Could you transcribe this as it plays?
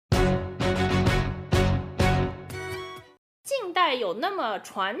近代有那么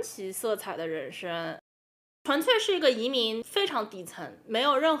传奇色彩的人生，纯粹是一个移民，非常底层，没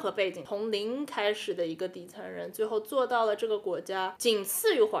有任何背景，从零开始的一个底层人，最后做到了这个国家仅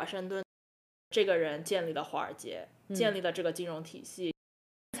次于华盛顿。这个人建立了华尔街，建立了这个金融体系。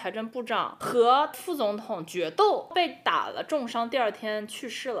财政部长和副总统决斗，被打了重伤，第二天去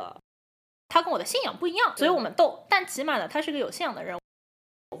世了。他跟我的信仰不一样，所以我们斗，但起码呢，他是个有信仰的人。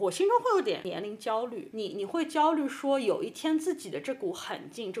我心中会有点年龄焦虑，你会焦虑说有一天自己的这股狠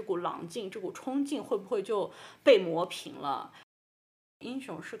劲、这股狼劲、这股冲劲会不会就被磨平了？英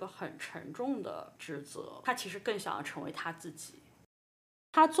雄是个很沉重的职责，他其实更想要成为他自己。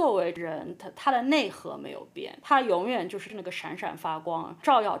他作为人，他的内核没有变，他永远就是那个闪闪发光、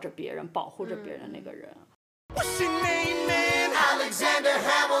照耀着别人、保护着别人的那个人。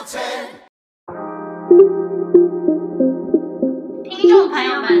听众朋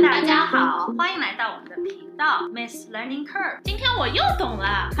友们，大家好，欢迎来到我们的频道 Miss Learning Curve。今天我又懂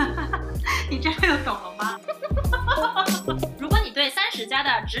了，你真的又懂了吗？如果你对30加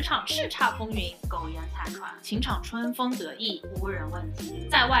的职场叱咤风云、苟延残喘、情场春风得意、无人问津，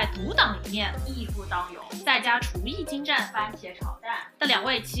在外独当一面、义不当勇，在家厨艺精湛、番茄炒蛋的2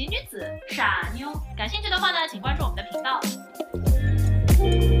位奇女子傻妞，感兴趣的话呢，请关注我们的频道。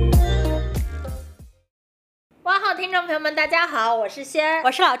哇好，听众朋友们，大家好，我是仙儿，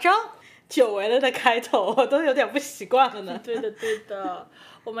我是老周。久违了的开头，我都有点不习惯了呢。对的，对的，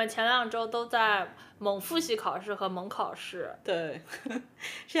我们前2周都在猛复习考试和猛考试。对，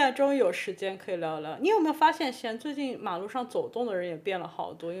现在终于有时间可以聊聊。你有没有发现，现在最近马路上走动的人也变了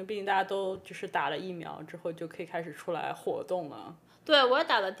好多？因为毕竟大家都就是打了疫苗之后就可以开始出来活动了。对，我也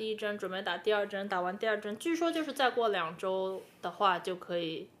打了第1针，准备打第2针，打完第2针，据说就是再过2周的话就可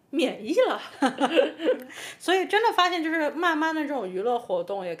以免疫了。所以真的发现就是慢慢的这种娱乐活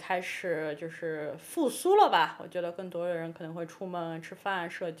动也开始就是复苏了吧，我觉得更多的人可能会出门吃饭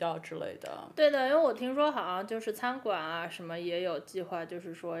社交之类的。对的，因为我听说好像就是餐馆啊什么也有计划，就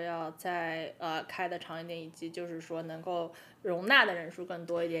是说要再开的长一点，以及就是说能够容纳的人数更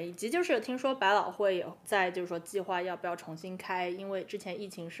多一点，以及就是听说百老汇也在就是说计划要不要重新开，因为之前疫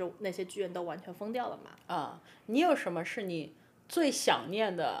情是那些剧院都完全封掉了嘛。你有什么是你最想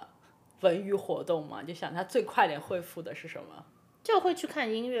念的文娱活动吗？就想它最快点恢复的是什么？就会去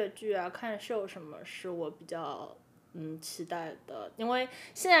看音乐剧啊，看秀，什么是我比较期待的，因为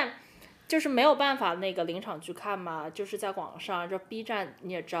现在就是没有办法那个临场去看嘛，就是在网上，就 B 站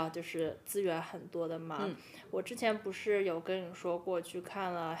你也知道，就是资源很多的嘛。我之前不是有跟你说过去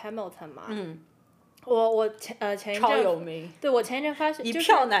看了 Hamilton 嘛？我前一阵超有名。对，我前一阵发现一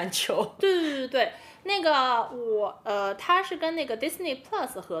票难求。对，那个他是跟那个 Disney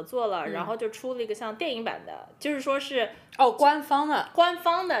Plus 合作了，然后就出了一个像电影版的，就是说是官方的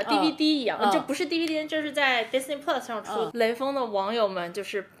DVD 一样，就不是 DVD，就是在 Disney Plus 上出。雷锋的网友们就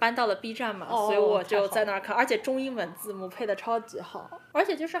是搬到了 B 站嘛，所以我就在那儿看，而且中英文字幕配的超级好，而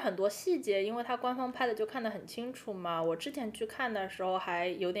且就是很多细节，因为他官方拍的就看得很清楚嘛。我之前去看的时候还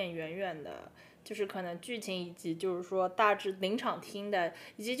有点远远的。就是可能剧情以及就是说大致临场听的，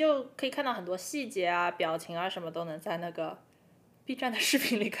以及就可以看到很多细节啊、表情啊什么都能在那个 B 站的视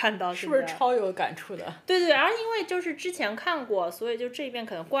频里看到，是不是超有感触的？对，然后因为就是之前看过，所以就这边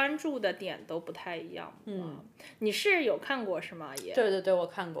可能关注的点都不太一样。你是有看过是吗？也对，我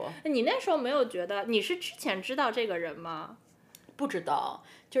看过。你那时候没有觉得你是之前知道这个人吗？不知道，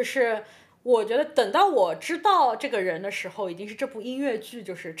就是我觉得等到我知道这个人的时候，已经是这部音乐剧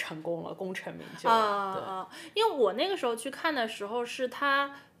就是成功了，功成名就了。因为我那个时候去看的时候是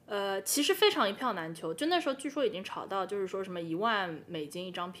他其实非常一票难求，就那时候据说已经炒到就是说什么1万美金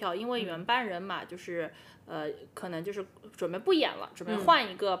一张票，因为原班人马就是可能就是准备不演了，准备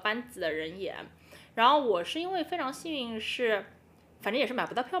换一个班子的人演。然后我是因为非常幸运是反正也是买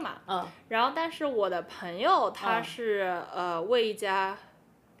不到票嘛，然后但是我的朋友他是为一家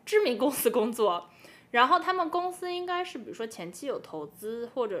知名公司工作，然后他们公司应该是比如说前期有投资，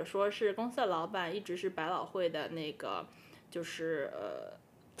或者说是公司的老板一直是百老汇的那个就是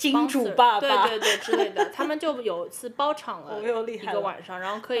金主爸爸，对之类的，他们就有一次包场了一个晚上，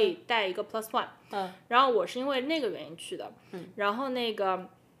然后可以带一个 +1，然后我是因为那个原因去的，然后那个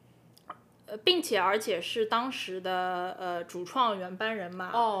并且而且是当时的主创原班人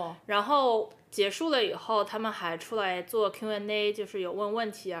马，然后结束了以后他们还出来做 Q&A， 就是有问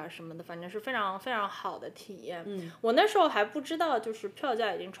问题啊什么的，反正是非常非常好的体验。我那时候还不知道就是票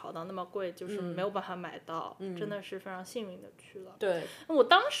价已经炒到那么贵，就是没有办法买到，真的是非常幸运的去了。对，我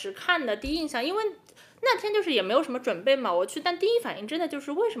当时看的第一印象，因为那天就是也没有什么准备嘛，我去，但第一反应真的就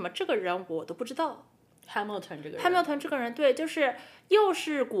是为什么这个人我都不知道。Hamilton 这个人 Hamilton 这个人，对，就是又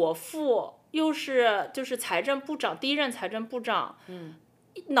是国父，又是就是财政部长，第一任财政部长，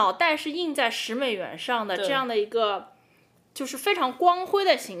脑袋是印在$10上的这样的一个就是非常光辉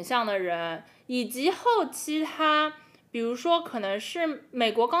的形象的人，以及后期他比如说可能是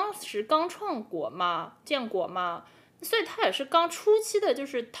美国刚创国嘛，建国嘛，所以他也是刚初期的就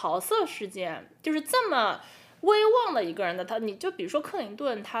是桃色事件，就是这么威望的一个人的你就比如说克林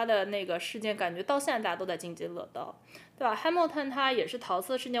顿他的那个事件，感觉到现在大家都在津津乐道，对吧 ？Hamilton 他也是桃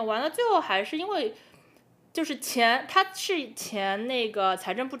色事件，完了最后还是因为就是他是前那个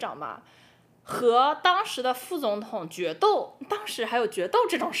财政部长嘛，和当时的副总统决斗，当时还有决斗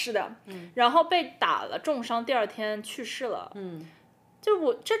这种事的，然后被打了重伤，第二天去世了。就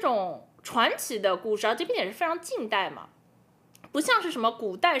我这种传奇的故事，这并且是非常近代嘛。不像是什么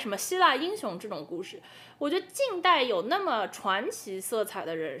古代什么希腊英雄这种故事，我觉得近代有那么传奇色彩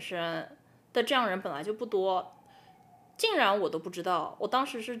的人生的这样人本来就不多，竟然我都不知道，我当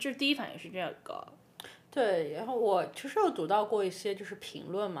时这第一反应是这个。对，然后我其实有读到过一些就是评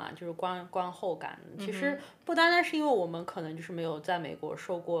论嘛，就是观后感。其实不单单是因为我们可能就是没有在美国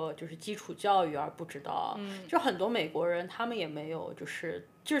受过就是基础教育而不知道，就很多美国人他们也没有就是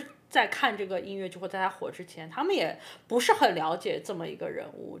在看这个音乐剧或在他火之前，他们也不是很了解这么一个人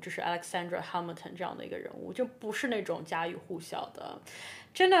物，就是 Alexander Hamilton 这样的一个人物，就不是那种家喻户晓的。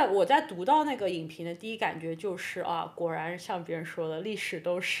真的，我在读到那个影评的第一感觉就是啊，果然像别人说的，历史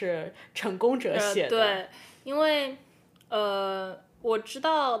都是成功者写的。对，因为我知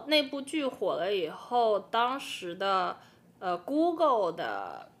道那部剧火了以后，当时的Google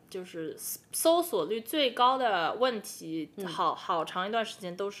的就是搜索率最高的问题，好长一段时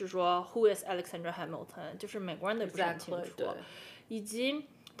间都是说 Who is Alexander Hamilton， 就是美国人都不是很清楚，以及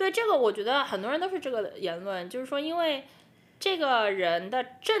对这个我觉得很多人都是这个言论，就是说因为这个人的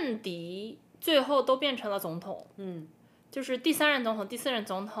政敌最后都变成了总统，就是第3任总统、第4任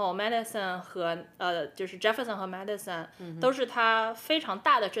总统 Madison 和就是 Jefferson 和 Madison 都是他非常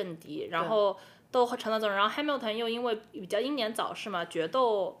大的政敌，然后都成了总统，然后 Hamilton 又因为比较英年早逝嘛，决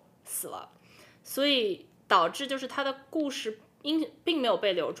斗死了，所以导致就是他的故事并没有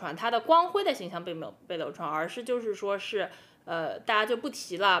被流传，他的光辉的形象并没有被流传，而是就是说是大家就不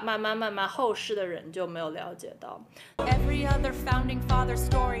提了，慢慢后世的人就没有了解到。Every other founding father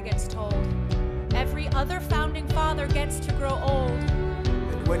story gets told. Every other founding father gets to grow old.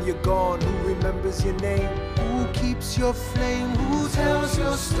 And when you're gone, who remembers your name? Who keeps your flame? Who tells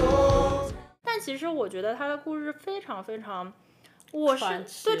your story? 但其实我觉得他的故事非常非常，我是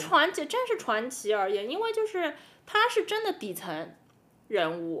对传奇，真是传奇而言，因为就是他是真的底层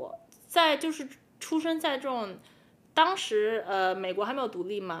人物，在就是出生在这种当时美国还没有独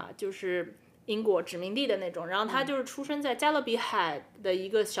立嘛，就是英国殖民地的那种，然后他就是出生在加勒比海的一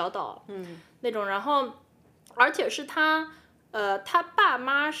个小岛，那种，然后而且是他爸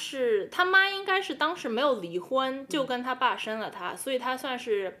妈是他妈应该是当时没有离婚，就跟他爸生了他，所以他算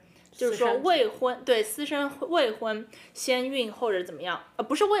是就是说未婚，对，私生未婚先孕或者怎么样，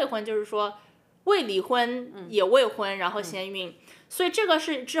不是未婚，就是说未离婚也未婚，然后先孕，所以这个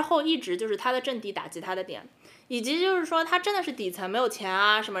是之后一直就是他的政敌打击他的点，以及就是说他真的是底层没有钱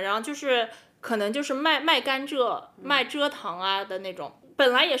啊什么，然后就是可能就是卖甘蔗、卖蔗糖啊的那种。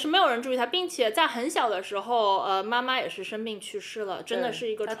本来也是没有人注意他，并且在很小的时候，妈妈也是生病去世了，真的是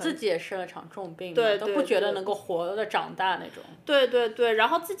一个他自己也生了场重病，对，都不觉得能够活着长大那种。对，然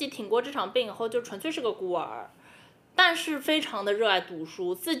后自己挺过这场病以后，就纯粹是个孤儿，但是非常的热爱读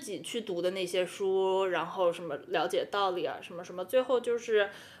书，自己去读的那些书，然后什么了解道理啊，什么什么，最后就是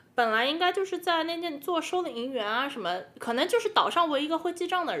本来应该就是在那边做收银员啊什么，可能就是岛上唯一一个会记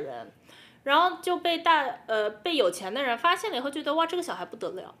账的人。然后就被有钱的人发现了以后，觉得哇这个小孩不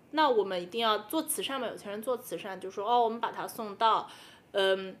得了，那我们一定要做慈善嘛，有钱人做慈善就说我们把他送到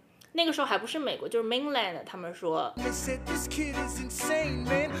那个时候还不是美国，就是 mainland， 他们说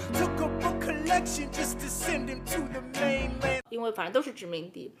因为反正都是殖民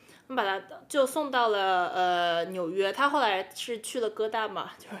地，他们把他就送到了纽约，他后来是去了哥大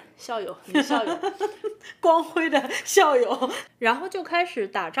嘛，就是校友，女校友光辉的校友，然后就开始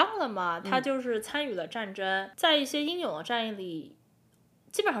打仗了嘛，他就是参与了战争，在一些英勇的战役里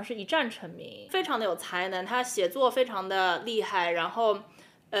基本上是一战成名，非常的有才能，他写作非常的厉害，然后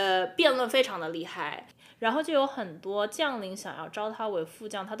辩论非常的厉害，然后就有很多将领想要招他为副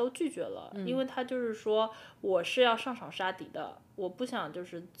将，他都拒绝了，因为他就是说我是要上场杀敌的，我不想就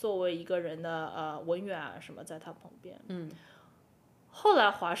是作为一个人的文员啊什么在他旁边。后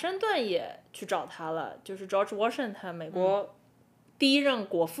来华盛顿也去找他了，就是 George Washington 美国第一任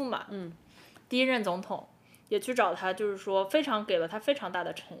国父嘛，第一任总统也去找他，就是说给了他非常大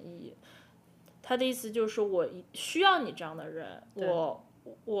的诚意。他的意思就是我需要你这样的人，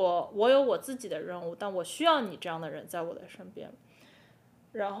我有我自己的任务，但我需要你这样的人在我的身边。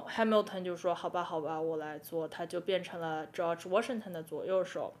然后 Hamilton 就说好吧，我来做，他就变成了 George Washington 的左右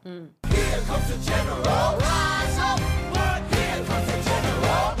手。Here comes the general. Rise up, but here comes the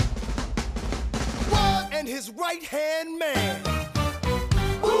general. One and his right-hand man.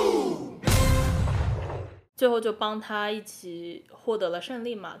 Boom. 最后就帮他一起获得了胜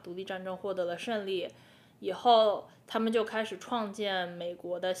利嘛，独立战争获得了胜利以后，他们就开始创建美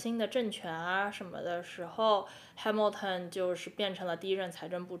国的新的政权啊什么的时候 ，Hamilton 就是变成了第一任财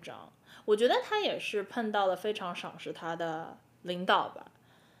政部长。我觉得他也是碰到了非常赏识他的领导吧。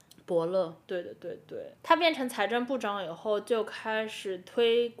伯乐。对，他变成财政部长以后，就开始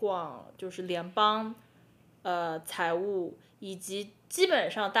推广就是联邦财务，以及基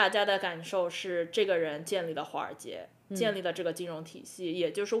本上大家的感受是这个人建立了华尔街，建立了这个金融体系，也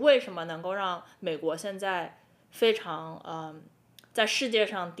就是为什么能够让美国现在非常在世界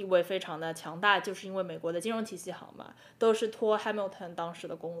上地位非常的强大，就是因为美国的金融体系好嘛，都是托 Hamilton 当时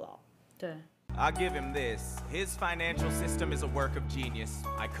的功劳。对。I'll give him this. His financial system is a work of genius.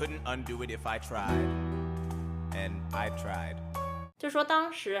 I couldn't undo it if I tried. And I tried. 就说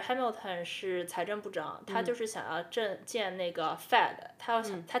当时 Hamilton 是财政部长，他就是想要建那个 Fed，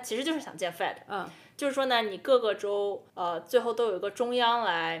 他其实就是想建 Fed，就是说呢，你各个州最后都有一个中央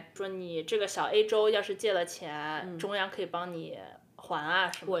来说，你这个小 A 州要是借了钱，中央可以帮你还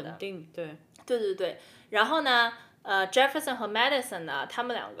啊什么的，稳定，对。对。然后呢，Jefferson 和 Madison 呢，他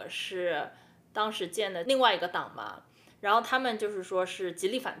们两个是当时建的另外一个党嘛。然后他们就是说是极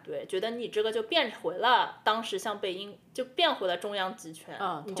力反对，觉得你这个就变回了当时像北英就变回了中央集权，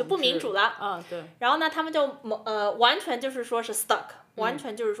你就不民主了。对。然后呢，他们就完全就是说是 stuck，完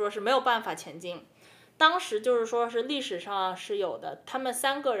全就是说是没有办法前进。当时就是说是历史上是有的，他们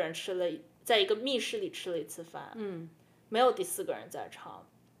3个人在一个密室里吃了一次饭，没有第4个人在场，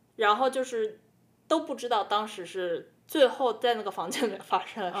然后就是都不知道当时是最后在那个房间里发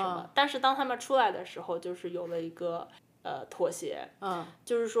生了什么。但是当他们出来的时候，就是有了一个妥协，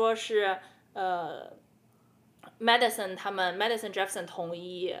就是说是Madison Jefferson 同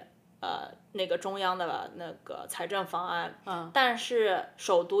意那个中央的那个财政方案，但是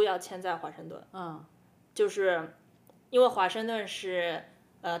首都要迁在华盛顿，就是因为华盛顿是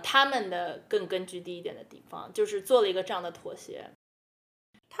他们的更根据地一点的地方，就是做了一个这样的妥协。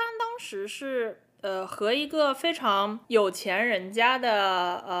他当时是和一个非常有钱人家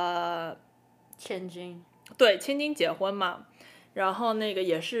的千金结婚嘛，然后那个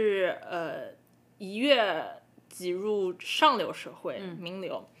也是一跃挤入上流社会，名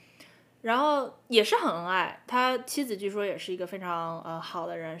流，然后也是很恩爱，他妻子据说也是一个非常好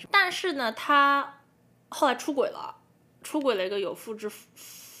的人，但是呢，他后来出轨了一个有妇之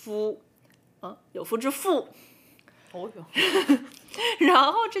夫。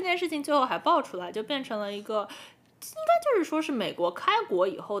然后这件事情最后还爆出来，就变成了一个，应该就是说是美国开国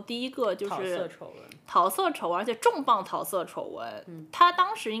以后第一个就是桃色丑闻，而且重磅桃色丑闻。他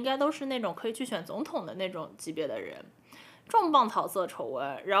当时应该都是那种可以去选总统的那种级别的人，重磅桃色丑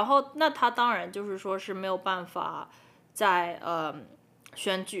闻。然后那他当然就是说是没有办法在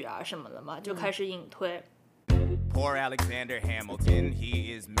选举啊什么的嘛，就开始隐退。Poor Alexander Hamilton,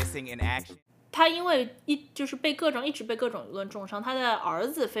 he is missing in action. 他因为就是一直被各种舆论重伤，他的儿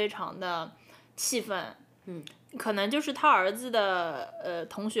子非常的气愤，可能就是他儿子的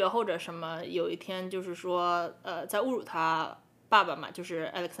同学或者什么，有一天就是说在侮辱他爸爸嘛，就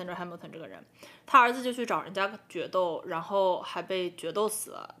是 Alexander Hamilton 这个人，他儿子就去找人家决斗，然后还被决斗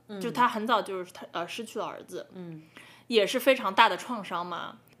死了，就他很早就是失去了儿子，也是非常大的创伤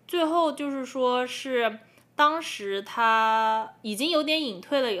嘛。最后就是说是当时他已经有点隐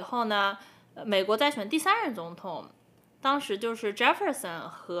退了以后呢，美国在选第3任总统，当时就是 Jefferson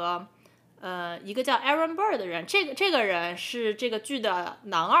和一个叫 Aaron Burr 的人，这个人是这个剧的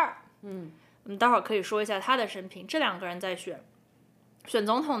男二，我们待会儿可以说一下他的生平。这2个人在选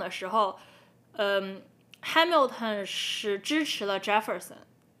总统的时候Hamilton 是支持了 Jefferson，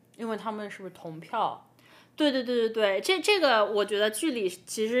 因为他们是不是同票？对，这个我觉得剧里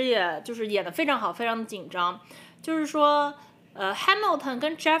其实也就是演得非常好，非常的紧张，就是说Hamilton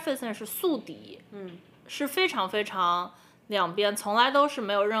跟 Jefferson 是宿敌，是非常非常两边从来都是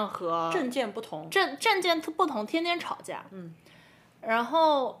没有任何政见不同，政见不同，天天吵架，然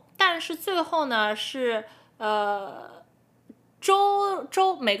后但是最后呢是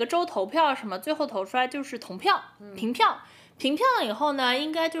每个州投票什么，最后投出来就是同票，平平票以后呢，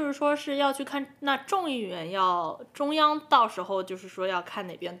应该就是说是要去看那众议员中央到时候就是说要看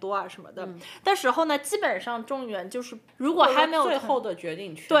哪边多啊什么的。但时候呢，基本上众议员就是如果还没有最后的决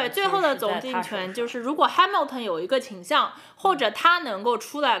定权，对最后的总定权就是如果 Hamilton 有一个倾向，或者他能够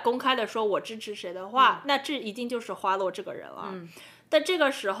出来公开的说我支持谁的话，那这一定就是花落这个人了。但这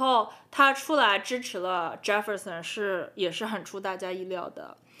个时候他出来支持了 Jefferson 也是很出大家意料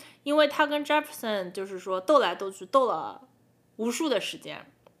的，因为他跟 Jefferson 就是说斗来斗去斗了无数的时间。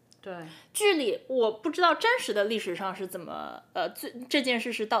对，剧里我不知道真实的历史上是怎么这件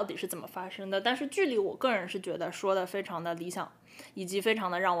事是到底是怎么发生的，但是剧里我个人是觉得说的非常的理想，以及非常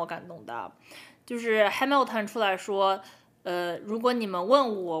的让我感动的，就是 Hamilton 出来说如果你们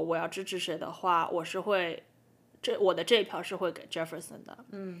问我要支持谁的话，我的这一票是会给 Jefferson 的。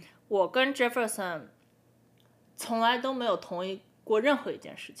我跟 Jefferson 从来都没有同意过任何一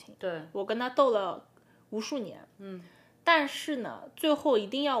件事情，对，我跟他斗了无数年。但是呢，最后一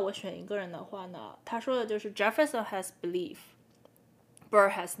定要我选一个人的话呢，他说的就是 Jefferson has belief,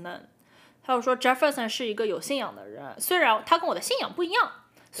 Burr has none。他又说 Jefferson 是一个有信仰的人，虽然他跟我的信仰不一样，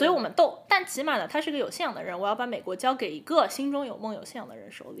所以我们斗，但起码呢，他是个有信仰的人。我要把美国交给一个心中有梦有信仰的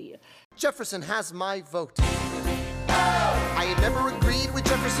人手里。Jefferson has my vote. I had never agreed with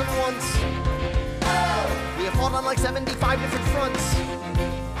Jefferson once. We have fought on like 75 different fronts.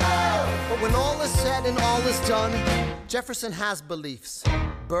 But when all is said and all is done, Jefferson has beliefs.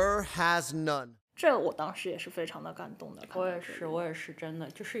 Burr has none. 这我当时也是非常的感动的。我也是真的，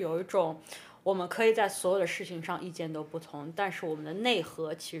就是有一种我们可以在所有的事情上意见都不同，但是我们的内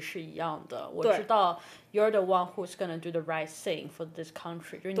核其实是一样的。我知道 you're the one who's gonna do the right thing for this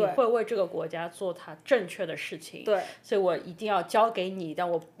country， 就是你会为这个国家做它正确的事情。对，所以我一定要交给你，但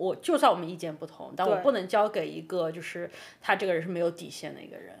我就算我们意见不同，但我不能交给一个就是他这个人是没有底线的一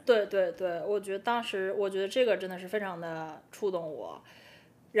个人。对对对，我觉得这个真的是非常的触动我。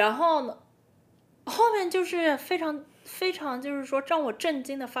然后呢，后面就是非常非常就是说让我震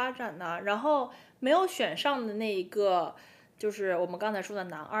惊的发展呢。然后没有选上的那一个就是我们刚才说的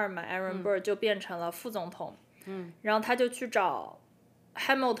男二嘛，Aaron Burr 就变成了副总统。然后他就去找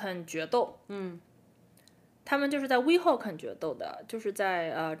Hamilton 决斗。他们就是在 Weehawken 决斗的，就是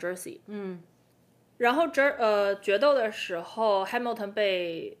在Jersey。然后决斗的时候 Hamilton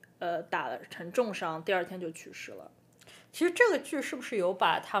被打了成重伤，第二天就去世了。其实这个剧是不是有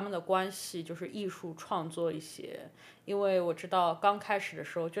把他们的关系就是艺术创作一些？因为我知道刚开始的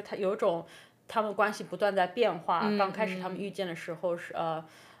时候，就他有一种他们关系不断在变化。刚开始他们遇见的时候是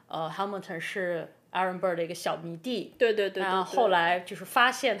Hamilton 是 Aaron Burr 的一个小迷弟，对。然后后来就是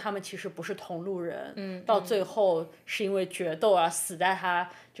发现他们其实不是同路人，到最后是因为决斗啊死在他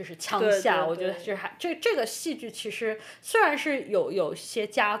就是枪下。我觉得就是这个戏剧其实虽然是有些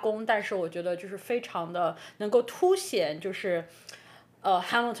加工，但是我觉得就是非常的能够凸显就是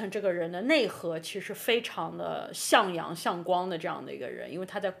Hamilton 这个人的内核其实非常的向阳向光的这样的一个人，因为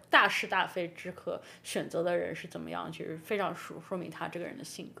他在大是大非之可选择的人是怎么样，其实非常说明他这个人的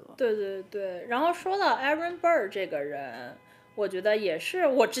性格。对。然后说到 Aaron Burr 这个人，我觉得也是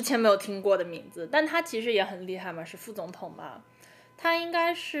我之前没有听过的名字，但他其实也很厉害嘛，是副总统嘛，他应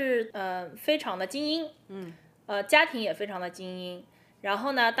该是非常的精英，家庭也非常的精英。然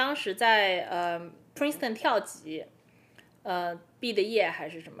后呢，当时在Princeton 跳级。毕的业还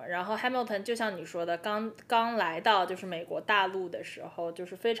是什么，然后 Hamilton 就像你说的，刚来到就是美国大陆的时候，就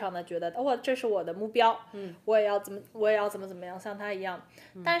是非常的觉得这是我的目标，我也要怎么样像他一样。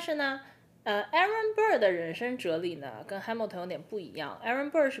但是呢Aaron Burr 的人生哲理呢跟 Hamilton 有点不一样。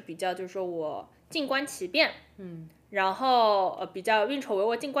Aaron Burr 是比较就是说我静观其变，然后比较运筹帷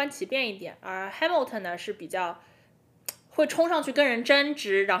幄静观其变一点，而 Hamilton 呢是比较会冲上去跟人争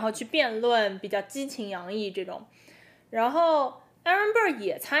执，然后去辩论，比较激情洋溢这种。然后 Aaron Burr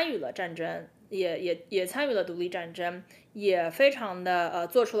也参与了战争，也参与了独立战争，也非常的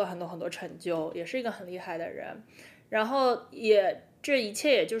做出了很多成就，也是一个很厉害的人。然后这一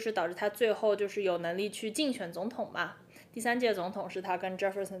切也就是导致他最后就是有能力去竞选总统嘛。第3届总统是他跟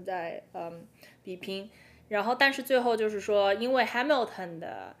Jefferson 在比拼，然后但是最后就是说因为 Hamilton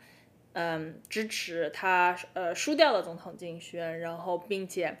的支持，他输掉了总统竞选，然后并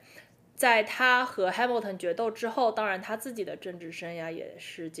且在他和 Hamilton 决斗之后，当然他自己的政治生涯也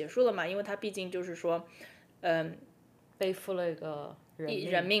是结束了嘛，因为他毕竟就是说背负了一个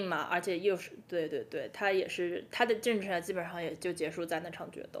人命嘛，而且又是对，他也是他的政治生涯基本上也就结束在那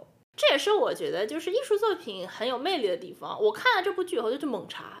场决斗。这也是我觉得就是艺术作品很有魅力的地方。我看了这部剧以后就去猛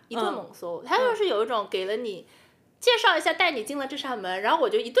查，一顿猛搜，它就是有一种给了你介绍一下带你进了这扇门，然后我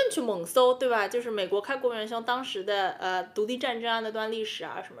就一顿去猛搜，对吧？就是美国开国元凶当时的独立战争啊那段历史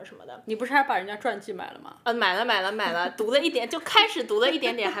啊什么什么的。你不是还把人家传记买了吗？买了，读了一点，就开始读了一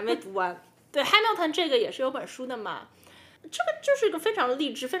点点，还没读完。对 Hamilton 这个也是有本书的嘛，这个就是一个非常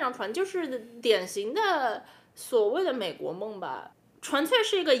励志、非常就是典型的所谓的美国梦吧，纯粹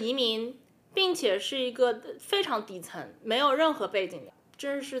是一个移民，并且是一个非常底层，没有任何背景的。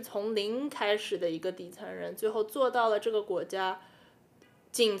真是从零开始的一个底层人，最后做到了这个国家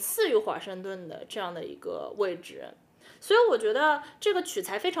仅次于华盛顿的这样的一个位置，所以我觉得这个取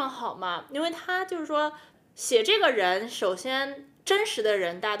材非常好嘛，因为他就是说写这个人，首先真实的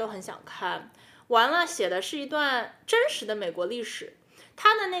人大家都很想看，完了写的是一段真实的美国历史，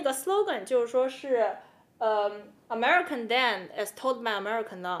他的那个 slogan 就是说是American then as told by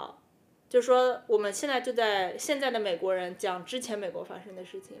American now。就是说我们现在就在现在的美国人讲之前美国发生的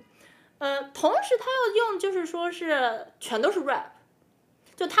事情，同时他要用就是说是全都是 rap，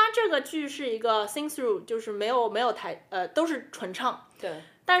 就他这个剧是一个 sing through， 就是没有台都是纯唱，对，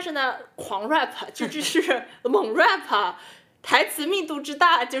但是呢狂 rap 就是猛 rap， 台词密度之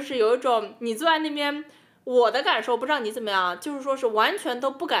大，就是有一种你坐在那边。我的感受不知道你怎么样，就是说是完全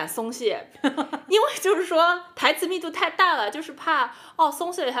都不敢松懈，因为就是说台词密度太大了，就是怕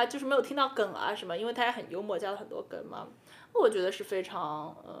松懈了他就是没有听到梗啊什么，因为他也很幽默，加了很多梗嘛，我觉得是非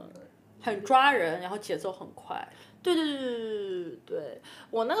常很抓人，然后节奏很快。对，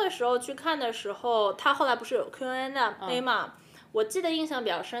我那个时候去看的时候，他后来不是有 Q&A 嘛，我记得印象比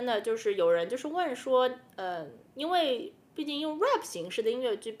较深的就是有人就是问说，因为毕竟用 rap 形式的音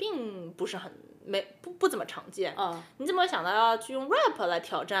乐剧并不是很不怎么常见，你怎么想到要去用 rap 来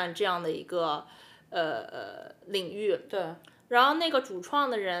挑战这样的一个领域？对。然后那个主创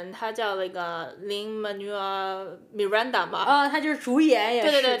的人他叫那个 Lin-Manuel Miranda 嘛，他就是主演也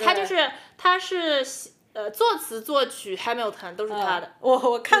是。对，他是作词作曲 Hamilton 都是他的。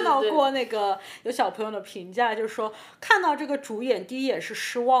我看到过那个有小朋友的评价，就是说看到这个主演第一眼是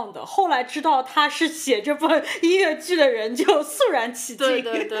失望的，后来知道他是写这部音乐剧的人就肃然起敬。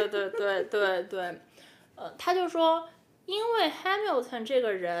对，他就说，因为 Hamilton 这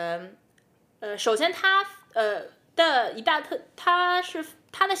个人，首先他的一大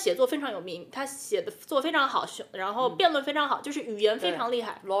他的写作非常有名，他写的作非常好，然后辩论非常好，就是语言非常厉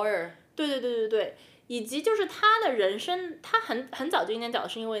害。lawyer。对。以及就是他的人生，他很早就英年早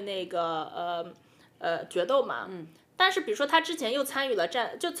逝，因为那个决斗嘛。但是比如说他之前又参与了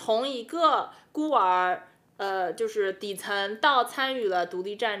就从一个孤儿，就是底层到参与了独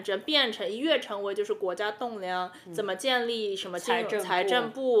立战争，一跃成为就是国家栋梁，怎么建立什么财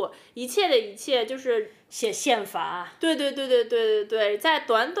政部，一切就是写宪法。对，在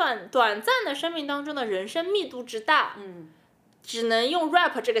短暂的生命当中的人生密度之大。只能用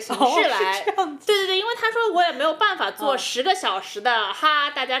rap 这个形式来，对，因为他说我也没有办法做10个小时的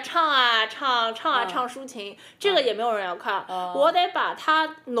大家唱抒情，这个也没有人要看，我得把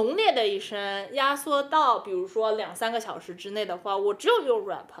他浓烈的一生压缩到比如说2-3个小时之内的话，我只有用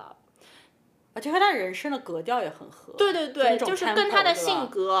rap。而且和他人生的格调也很合。对，就是跟他的性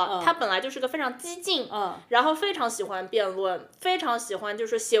格，他本来就是个非常激进，然后非常喜欢辩论，非常喜欢就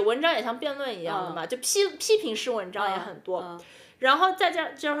是写文章也像辩论一样的嘛，就批评式文章也很多。然后再这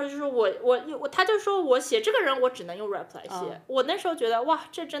样就是他就说我写这个人我只能用 rap 来写。我那时候觉得哇，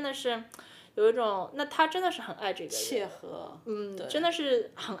这真的是有一种，那他真的是很爱这个人，切合，真的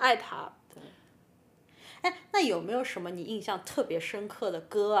是很爱他。那有没有什么你印象特别深刻的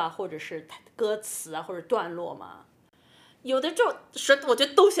歌啊，或者是歌词啊，或者段落吗？有的就是我觉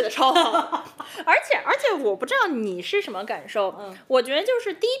得都写的超好，而且我不知道你是什么感受，我觉得就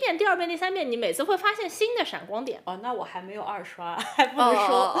是第一遍、第二遍、第三遍，你每次会发现新的闪光点。那我还没有2刷，还不能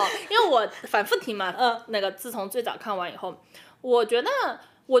说，因为我反复听嘛，那个自从最早看完以后，我觉得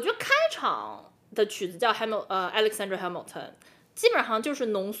开场的曲子叫Alexander Hamilton， 基本上就是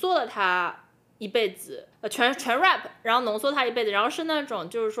浓缩了他一辈子，全 rap， 然后浓缩他一辈子，然后是那种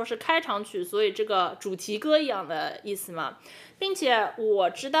就是说是开场曲，所以这个主题歌一样的意思嘛，并且我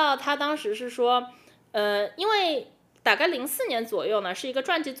知道他当时是说，因为大概04年左右呢，是一个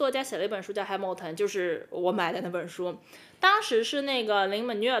传记作家写了一本书叫 Hamilton， 就是我买的那本书，当时是那个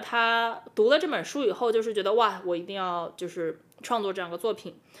Lin-Manuel他读了这本书以后，就是觉得哇，我一定要就是创作这样一个作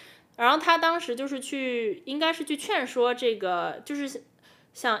品，然后他当时就是应该是去劝说这个就是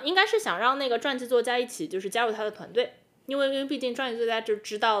应该是想让那个传记作家一起就是加入他的团队，因为毕竟传记作家就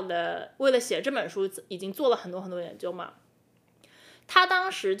知道的，为了写这本书已经做了很多很多研究嘛。他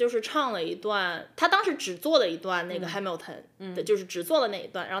当时就是唱了一段，他当时只做了一段那个 Hamilton 的，就是只做了那一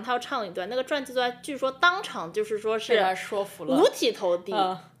段，然后他又唱了一段，那个传记作家据说当场就是说是说服了，五体投地，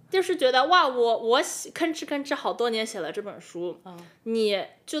就是觉得哇，我吭哧好多年写了这本书，你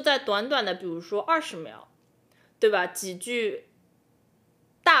就在短短的比如说20秒，对吧？几句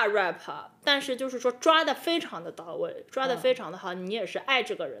大 rap， 但是就是说抓的非常的到位，抓的非常的好，你也是爱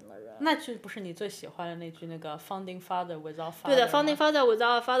这个人的人。那句不是你最喜欢的那句那个 Founding Father without father？ 对的 ，Founding Father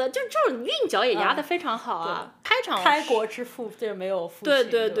without father， 就这种韵脚也压得非常好啊。开国之父，这没有父亲。对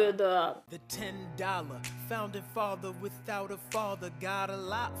对对的。 The $10 founding father without a father got a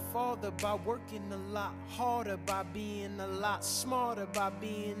lot farther by working a lot harder, by being a lot smarter, by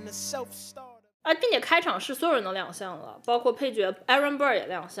being a self-starter. 并且开场是所有人都亮相了，包括配角 Aaron Burr 也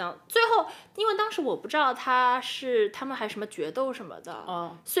亮相。最后，因为当时我不知道他们还什么决斗什么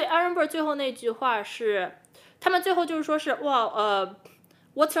的，所以 Aaron Burr 最后那句话是，他们最后就是说是哇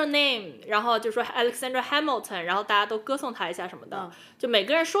What's your name？ 然后就说 Alexander Hamilton， 然后大家都歌颂他一下什么的，就每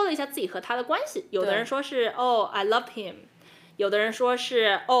个人说了一下自己和他的关系。有的人说是I love him， 有的人说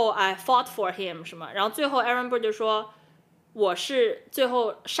是I fought for him 什么，然后最后 Aaron Burr 就说。我是最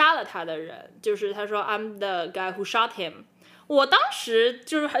后杀了他的人，就是他说 I'm the guy who shot him。我当时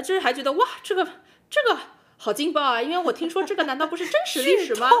就是还觉得哇，这个好劲爆啊！因为我听说这个难道不是真实历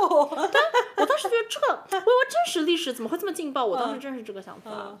史吗？但我当时觉得这个真实历史怎么会这么劲爆？我当时真是这个想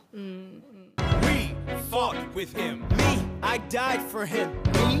法。We fought with him. Me, I died for him.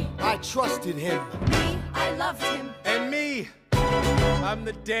 Me, I trusted him. Me, I loved him. And me, I'm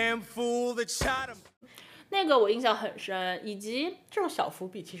the damn fool that shot him. 那个我印象很深，以及这种小伏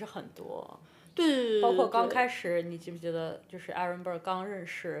笔其实很多。对，包括刚开始，你记不记得，就是 Aaron Burr 刚认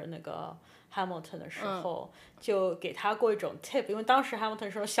识那个 Hamilton 的时候，就给他过一种 tip， 因为当时 Hamilton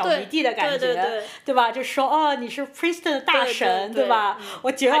是种小迷弟的感觉，对吧？就说你是 Princeton 的大神，对吧？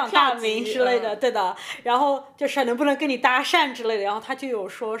我久仰大名之类的，对的。然后就是能不能跟你搭讪之类的，然后他就有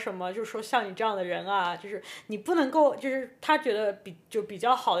说什么，就是说像你这样的人啊，就是你不能够，就是他觉得比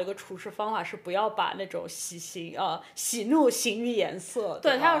较好的一个处事方法是不要把那种喜怒形于颜色。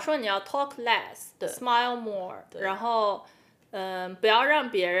对，他要说你要 talk less，smile more， 然后。不要让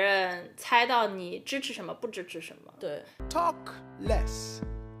别人猜到你支持什么，不支持什么。对 Talk less.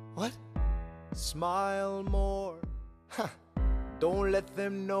 What? Smile more. Don't let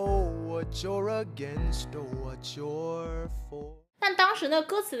them know what you're against or what you're for. 但当时那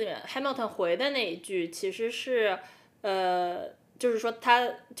歌词里面 Hamilton 回的那一句其实是就是说他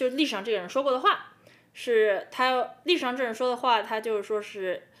就历史上这个人说过的话，是他历史上这个人说的话，他就是说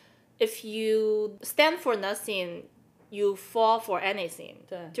是 If you stand for nothing，You fall for anything，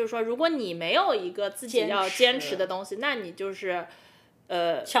 对，就是说，如果你没有一个自己要坚持的东西，那你就是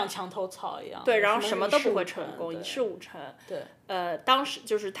像墙头草一样，对，然后什么都不会成功，一事无成。对，当时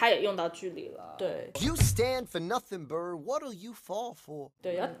就是他也用到剧里了。对 You stand for nothing, Burr. What'll you fall for?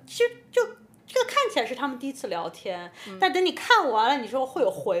 对，其实就这个看起来是他们第一次聊天，但等你看完了，你说会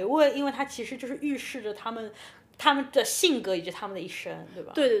有回味，因为它其实就是预示着他们的性格以及他们的一生，对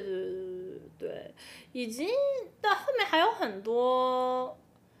吧？对，以及但后面还有很多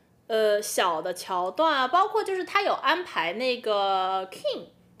小的桥段啊，包括就是他有安排那个 King，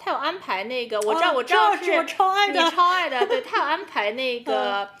 他有安排那个我知道是我超爱的，你超爱的，对，他有安排那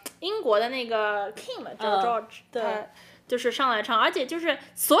个英国的那个 King 嘛，叫 George， 他就是上来唱，而且就是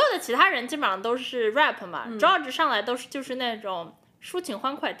所有的其他人基本上都是 rap 嘛，George 上来都是就是那种抒情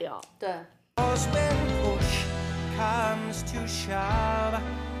欢快调。对。Comes to shove,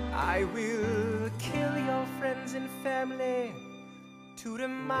 I will kill your friends and family to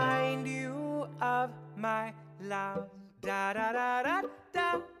remind you of my love. Da da da da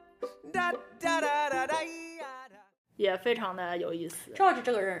da da da da da da. 也非常的有意思。George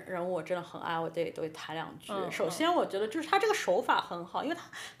这个人物我真的很爱，我得谈两句。首先，我觉得就是他这个手法很好，因为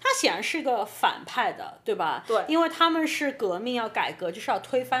他显然是一个反派的，对吧？对。因为他们是革命要改革，就是要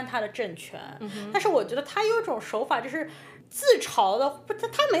推翻他的政权。但是我觉得他有一种手法，就是自嘲的，不，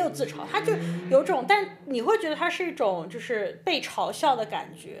他没有自嘲，他就有种，但你会觉得他是一种就是被嘲笑的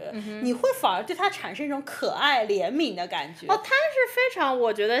感觉，你会反而对他产生一种可爱怜悯的感觉。他是非常，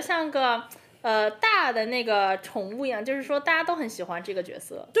我觉得像个。大的那个宠物一样，就是说大家都很喜欢这个角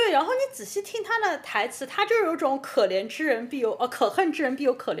色。对，然后你仔细听他的台词，他就有种可恨之人必有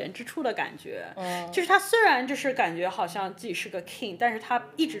可怜之处的感觉。就是他虽然就是感觉好像自己是个 king， 但是他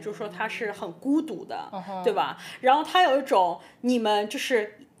一直就说他是很孤独的，对吧？然后他有一种你们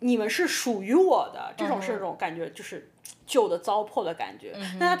是属于我的，这种是种感觉，就是旧的糟粕的感觉，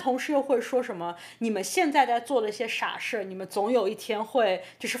但他同时又会说什么你们现在在做的一些傻事，你们总有一天会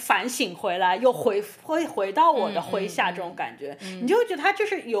就是反省回来，又会回到我的麾下，这种感觉，你就会觉得他就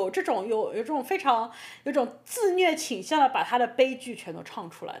是有这种有种非常有种自虐倾向的把他的悲剧全都唱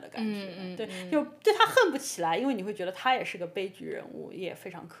出来的感觉，对，就对他恨不起来，因为你会觉得他也是个悲剧人物，也非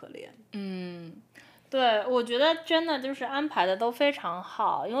常可怜。对，我觉得真的就是安排的都非常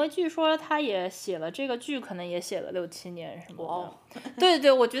好，因为据说他也写了这个剧，可能也写了6-7年什么的。对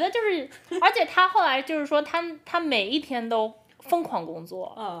对，我觉得就是，而且他后来就是说他每一天都疯狂工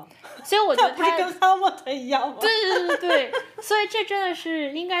作，所以我觉得他不是跟哈默特一样吗？对对对对，所以这真的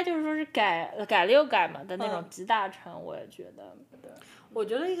是应该就是说是改了又改嘛的那种集大成，我也觉得。对，我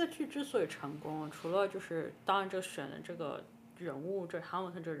觉得一个剧之所以成功，除了就是当然这选的这个人物，这哈默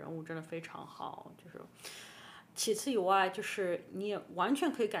特这人物真的非常好，就是其次以外，就是你也完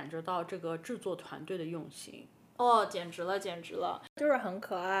全可以感觉到这个制作团队的用心。简直了，就是很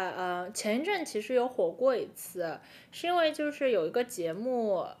可爱。前一阵其实有火过一次，是因为就是有一个节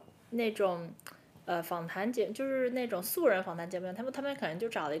目那种。访谈节就是那种素人访谈节目，他们可能就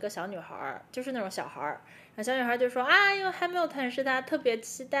找了一个小女孩，就是那种小孩，然后小女孩就说啊，因为 Hamilton 是她特别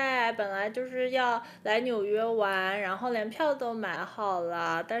期待，本来就是要来纽约玩，然后连票都买好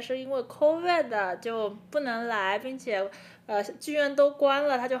了，但是因为 COVID 就不能来，并且剧院都关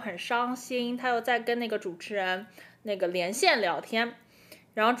了，她就很伤心，她又在跟那个主持人那个连线聊天，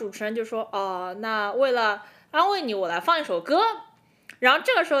然后主持人就说那为了安慰你，我来放一首歌。然后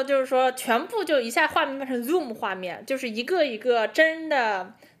这个时候就是说，全部就一下画面变成 Zoom 画面，就是一个一个真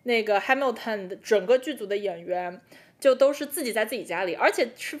的那个 Hamilton 的整个剧组的演员，就都是自己在自己家里，而且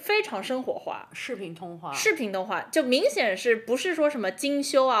是非常生活化，视频通话，就明显是不是说什么精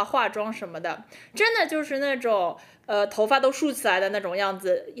修啊、化妆什么的，真的就是那种头发都竖起来的那种样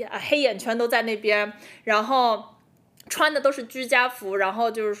子，黑眼圈都在那边，然后。穿的都是居家服，然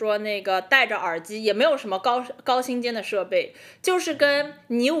后就是说那个戴着耳机，也没有什么高精尖的设备，就是跟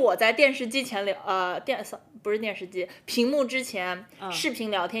你我在电视机前不是电视机，屏幕之前视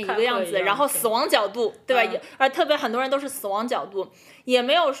频聊天一个样子，然后死亡角度，对吧？而特别很多人都是死亡角度，也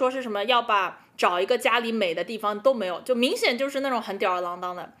没有说是什么要找一个家里美的地方都没有，就明显就是那种很吊儿郎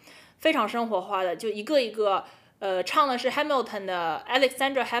当的，非常生活化的，就一个一个唱的是 Hamilton 的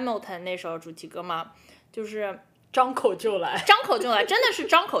Alexander Hamilton 那首主题歌嘛，就是张口就来，真的是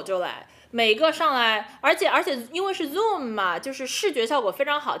张口就来。每个上来，而且因为是 Zoom 嘛，就是视觉效果非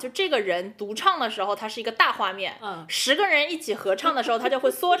常好。就这个人独唱的时候，它是一个大画面，10个人一起合唱的时候，它就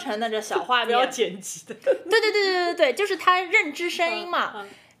会缩成那个小画面。不要剪辑的。对，就是他认知声音嘛。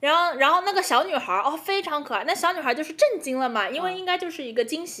然后那个小女孩非常可爱，那小女孩就是震惊了嘛，因为应该就是一个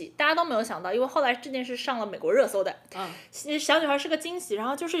惊喜，大家都没有想到，因为后来这件事上了美国热搜的。小女孩是个惊喜，然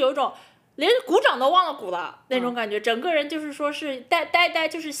后就是有一种。连鼓掌都忘了鼓了那种感觉，整个人就是说是呆，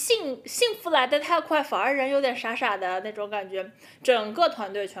就是幸福来得太快，反而人有点傻傻的那种感觉。整个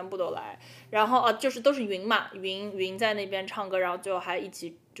团队全部都来，然后就是都是云嘛，云在那边唱歌，然后最后还一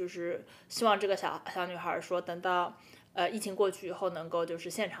起就是希望这个小女孩说，等到疫情过去以后能够就是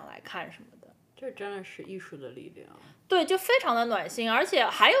现场来看什么的。这真的是艺术的力量。对，就非常的暖心，而且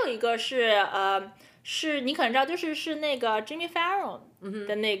还有一个是你可能知道，是那个 Jimmy Fallon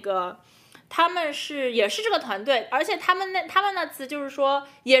的那个。他们也是这个团队，而且他们那次就是说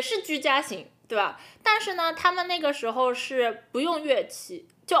也是居家型，对吧？但是呢，他们那个时候是不用乐器，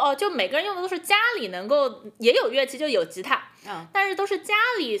就每个人用的都是家里能够也有乐器，就有吉他，但是都是家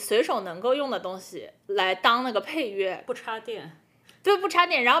里随手能够用的东西来当那个配乐，不插电。对，不插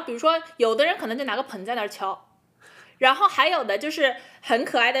电。然后比如说有的人可能就拿个盆在那儿敲，然后还有的就是很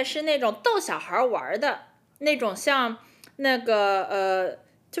可爱的是那种逗小孩玩的那种，像那个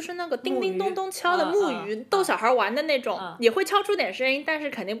就是那个叮叮咚咚敲的木鱼，逗小孩玩的那种，也会敲出点声音，但是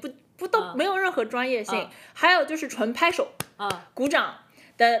肯定不都没有任何专业性。还有就是纯拍手，鼓掌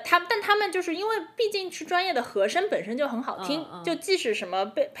的，但他们就是因为毕竟是专业的，和声本身就很好听，就即使什么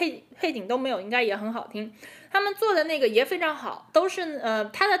配景都没有，应该也很好听。他们做的那个也非常好，都是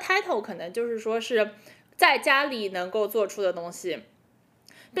他的 title 可能就是说是在家里能够做出的东西，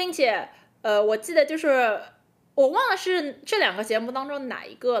并且我记得就是。我忘了是这2个节目当中哪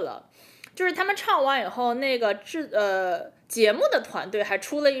一个了，就是他们唱完以后，那个节目的团队还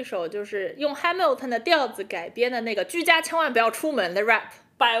出了一首就是用 Hamilton 的调子改编的那个居家千万不要出门的 rap，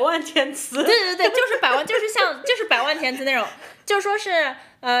 百万填词。对，就是百万填词那种，就说是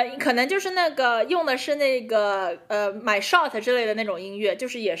可能就是那个用的是那个My Shot 之类的那种音乐，就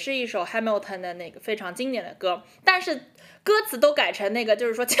是也是一首 Hamilton 的那个非常经典的歌，但是歌词都改成那个，就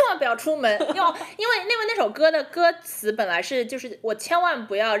是说千万不要出门，因为那首歌的歌词本来是就是我千万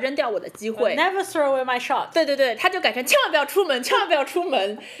不要扔掉我的机会 ，Never throw away my shot。对对对，他就改成千万不要出门，千万不要出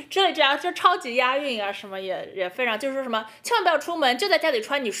门之类这样，就超级押韵啊，什么也非常，就是说什么千万不要出门，就在家里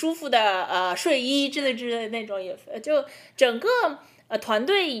穿你舒服的睡衣之类那种，也就整个团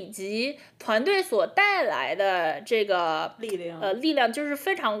队以及团队所带来的这个力量就是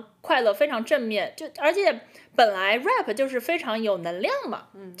非常快乐，非常正面，而且本来 rap 就是非常有能量嘛，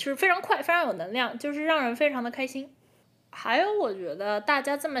就是非常快，非常有能量，就是让人非常的开心。还有我觉得大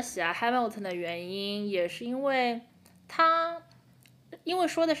家这么喜爱 Hamilton 的原因，也是因为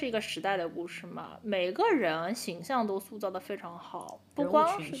说的是一个时代的故事嘛，每个人形象都塑造的非常好，不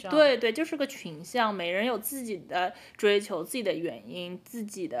光是对，就是个群像，每人有自己的追求，自己的原因，自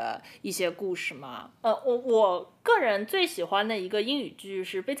己的一些故事嘛。我个人最喜欢的一个英语剧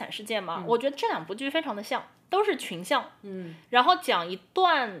是《悲惨世界》嘛，我觉得这两部剧非常的像，都是群像，然后讲一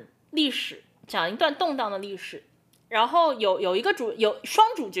段历史，讲一段动荡的历史。然后有双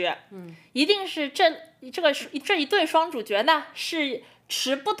主角，一定是这一对双主角呢是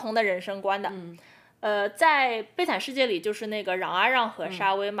持不同的人生观的，在悲惨世界里就是那个冉阿让和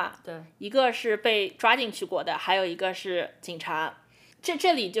沙威嘛，对，一个是被抓进去过的，还有一个是警察。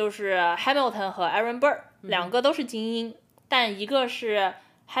这里就是 Hamilton 和 Aaron Burr 两个都是精英，但一个是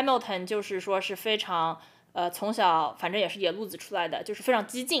Hamilton 就是说是非常从小反正也是野路子出来的，就是非常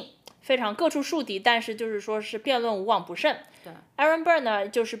激进。非常各处树敌，但是就是说是辩论无往不胜。对 ，Aaron Burr 呢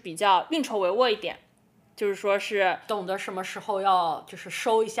就是比较运筹帷幄一点，就是说是懂得什么时候要就是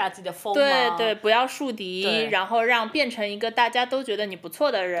收一下自己的风对，不要树敌，然后变成一个大家都觉得你不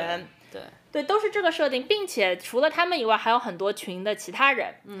错的人。对，都是这个设定，并且除了他们以外，还有很多群的其他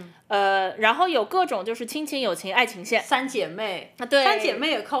人。然后有各种就是亲情、友情、爱情线。三姐妹对，三姐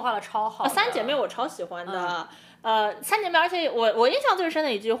妹也刻画的超好。三姐妹我超喜欢的。三姐妹，而且我印象最深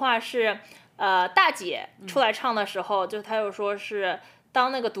的一句话是，大姐出来唱的时候，就她又说是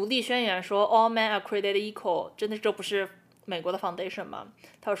当那个独立宣言说 All men are created equal， 真的这不是美国的 foundation 吗？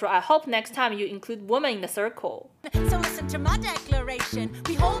她说 I hope next time you include women in the circle. So listen to my declaration.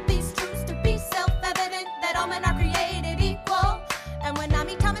 We hold these truths to be self-evident that all men are created equal. And when I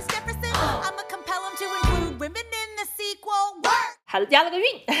meet Thomas Jefferson, I'ma compel him to include women in the sequel. Work! 还押了个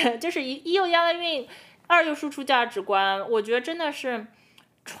韵，就是一又押了韵。二又输出价值观，我觉得真的是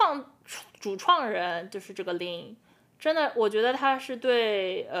主创人就是这个Lin，真的我觉得他是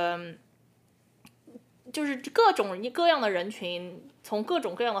对就是各种各样的人群，从各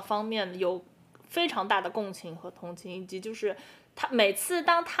种各样的方面有非常大的共情和同情，以及就是他每次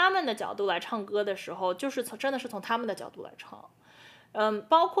当他们的角度来唱歌的时候，就是真的是从他们的角度来唱。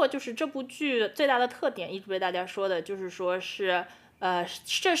包括就是这部剧最大的特点，一直被大家说的就是说是。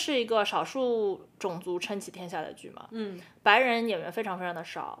这是一个少数种族撑起天下的剧嘛，白人演员非常非常的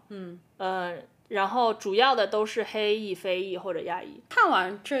少，然后主要的都是黑裔、非裔或者亚裔。看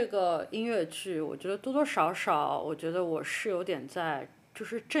完这个音乐剧，我觉得多多少少，我觉得我是有点在就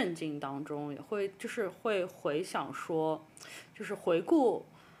是震惊当中，也会就是会回想说，就是回顾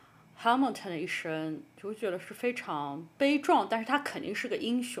Hamilton 的一生，就会觉得是非常悲壮，但是他肯定是个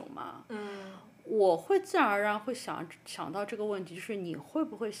英雄嘛。我会自然而然会想到这个问题，就是你会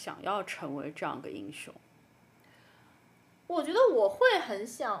不会想要成为这样一个英雄？我觉得我会很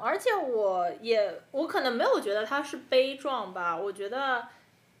想，而且我可能没有觉得他是悲壮吧，我觉得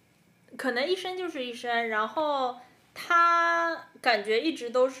可能一生就是一生，然后他感觉一直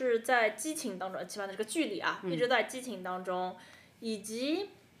都是在激情当中，起码这个剧里啊，一直在激情当中，以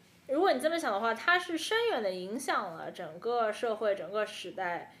及如果你这么想的话，他是深远的影响了整个社会、整个时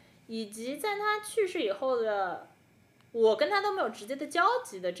代。以及在他去世以后的，我跟他都没有直接的交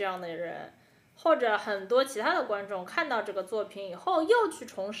集的这样的人，或者很多其他的观众看到这个作品以后，又去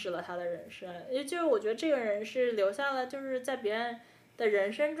重拾了他的人生，也就是我觉得这个人是留下了，就是在别人的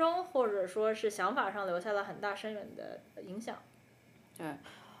人生中，或者说是想法上留下了很大深远的影响。对，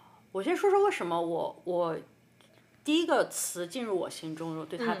我先说说为什么我第一个词进入我心中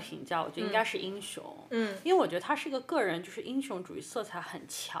对他评价，我觉得应该是英雄。因为我觉得他是一个个人，就是英雄主义色彩很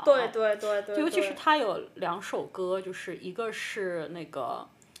强。对，尤其是他有2首歌，就是一个是那个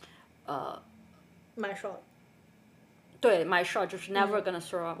My Shot。对 ，My Shot 就是 Never gonna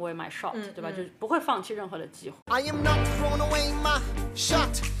throw away my shot，对吧？就是不会放弃任何的机会。I am not throwing away my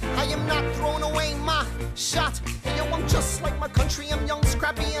shot. I am not throwing away my shot. Hey, yo, I'm just like my country. I'm young,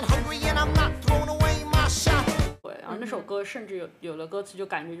 scrappy, and hungry, and I'm not throwing away my shot. 然后那首歌甚至有的歌词就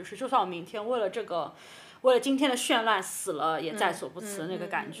感觉就是，就算我明天为了今天的绚烂死了也在所不辞的那个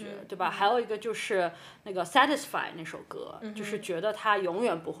感觉，对吧？还有一个就是那个 Satisfy 那首歌，就是觉得他永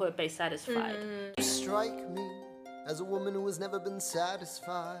远不会被 satisfied。Strike me as a woman who has never been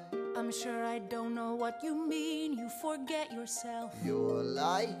satisfied. I'm sure I don't know what you mean. You forget yourself. You're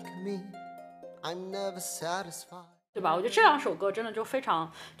like me, I'm never satisfied. 对吧？我觉得这两首歌真的就非常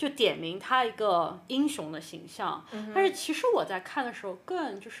就点明他一个英雄的形象。但是其实我在看的时候，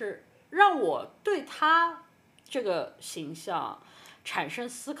更就是让我对他这个形象产生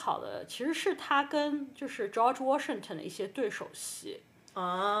思考的，其实是他跟就是 George Washington 的一些对手戏。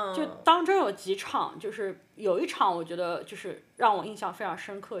就当中有几场，就是有一场我觉得就是让我印象非常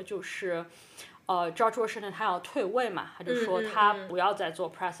深刻，就是George Washington 他要退位嘛，他就说他不要再做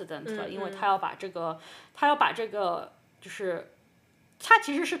president 了，因为他要把这个就是他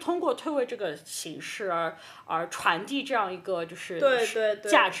其实是通过退位这个形式而传递这样一个就是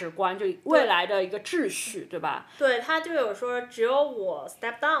价值观，就未来的一个秩序，对吧？对，他就有说只有我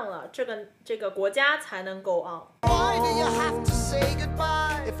step down 了，这个国家才能 go on。 Why do you have to say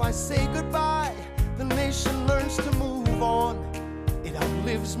goodbye? If I say goodbye, the nation learns to move on. It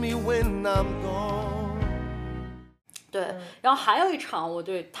outlives me when I'm gone. 对，然后还有一场我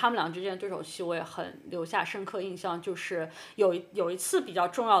对他们俩之间的对手戏我也很留下深刻印象，就是有一次比较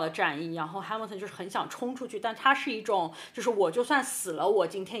重要的战役，然后 Hamilton 就是很想冲出去，但他是一种就是我就算死了，我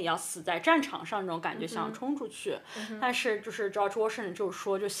今天也要死在战场上那种感觉，想冲出去。但是就是 George Washington 就是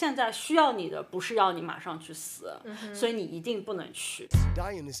说，就现在需要你的不是要你马上去死，所以你一定不能去。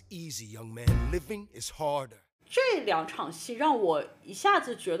Dying is easy, young man. Living is harder. 这两场戏让我一下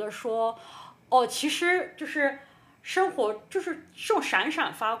子觉得说，其实就是生活就是这种闪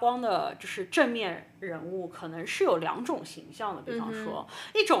闪发光的，就是正面人物，可能是有两种形象的。比方说，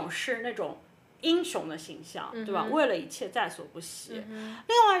一种是那种英雄的形象，对吧？为了一切在所不惜。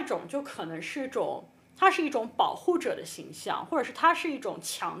另外一种就可能是它是一种保护者的形象，或者是它是一种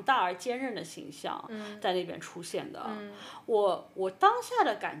强大而坚韧的形象在那边出现的。我当下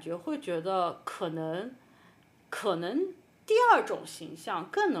的感觉会觉得可能第二种形象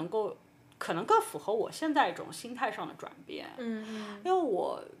可能更符合我现在一种心态上的转变。因为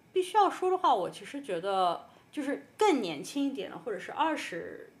我必须要说的话，我其实觉得就是更年轻一点的，或者是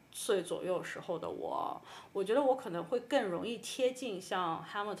20岁左右时候的我觉得我可能会更容易贴近像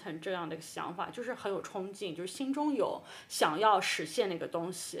Hamilton 这样的一个想法，就是很有冲劲，就是心中有想要实现那个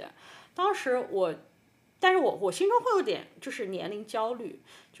东西。当时但是我心中会有点就是年龄焦虑，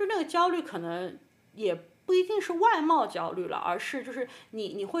就是那个焦虑可能也不一定是外貌焦虑了，而是就是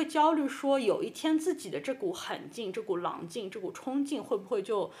你会焦虑说有一天自己的这股狠劲、这股狼劲、这股冲劲会不会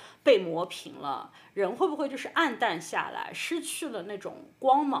就被磨平了，人会不会就是暗淡下来，失去了那种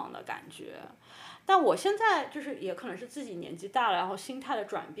光芒的感觉。但我现在就是也可能是自己年纪大了，然后心态的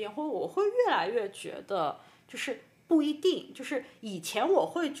转变，我会越来越觉得就是不一定，就是以前我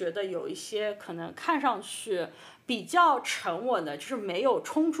会觉得有一些可能看上去比较沉稳的，就是没有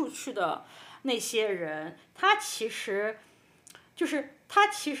冲出去的那些人，他其实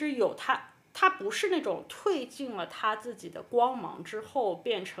有他不是那种褪尽了他自己的光芒之后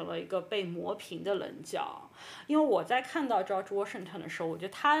变成了一个被磨平的棱角。因为我在看到 George Washington 的时候，我觉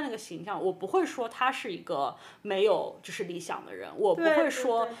得他那个形象，我不会说他是一个没有就是理想的人，我不会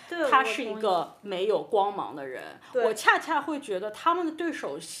说他是一个没有光芒的人，我恰恰会觉得他们的对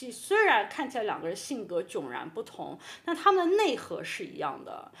手戏虽然看起来两个人性格迥然不同，但他们的内核是一样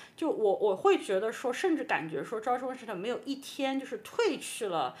的。就我会觉得说，甚至感觉说 George Washington 没有一天就是褪去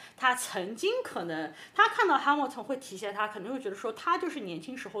了他曾经可能他看到 Hamilton 会提携他，可能会觉得说他就是年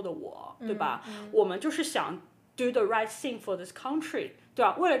轻时候的我，对吧？我们就是想do the right thing for this country， 对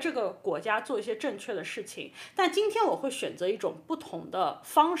吧？为了这个国家做一些正确的事情。但今天我会选择一种不同的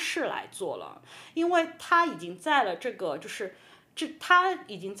方式来做了，因为他已经在了这个他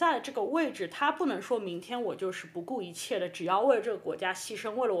已经在了这个位置，他不能说明天我就是不顾一切的，只要为了这个国家牺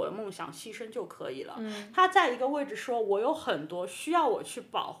牲，为了我的梦想牺牲就可以了。他在一个位置说，我有很多需要我去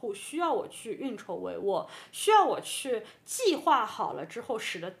保护，需要我去运筹帷幄，需要我去计划好了之后，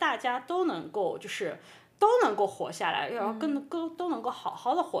使得大家都能够活下来，然后都能够好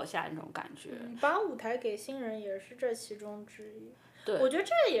好的活下来那种感觉。把舞台给新人也是这其中之一。对，我觉得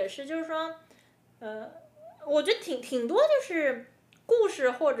这也是就是说，我觉得挺多就是故事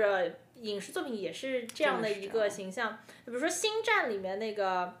或者影视作品也是这样的一个形象。比如说《星战》里面那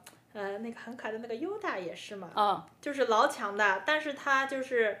个很可爱的那个优达也是嘛，就是老强的，但是他就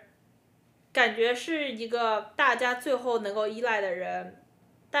是感觉是一个大家最后能够依赖的人。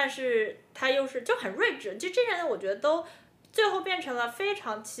但是他又是就很睿智，就这些人我觉得都最后变成了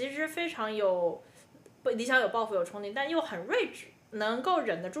其实非常有理想、有抱负、有冲劲，但又很睿智，能够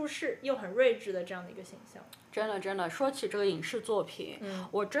忍得住事又很睿智的这样的一个形象。真的真的，说起这个影视作品，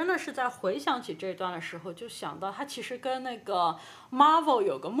我真的是在回想起这段的时候，就想到它其实跟那个 Marvel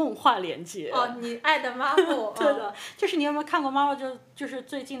有个梦幻连接。哦，你爱的 Marvel 对的，就是你有没有看过 Marvel 就是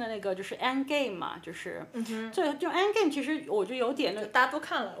最近的那个就是 Endgame 嘛，就是就 Endgame 其实我觉得有点那个大家都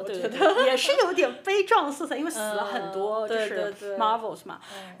看了，我觉得对也是有点悲壮色彩，因为死了很多就对是对 Marvels 嘛，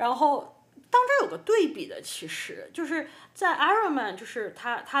然后。当中有个对比的，其实就是在 Iron Man， 就是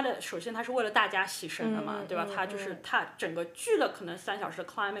他的首先他是为了大家牺牲的嘛，对吧？他就是他整个剧的可能3小时的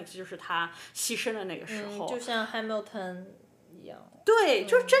climax 就是他牺牲的那个时候，就像 Hamilton 一样。对，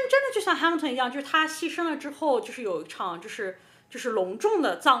就是真的就像 Hamilton 一样，就是他牺牲了之后，就是有一场就是隆重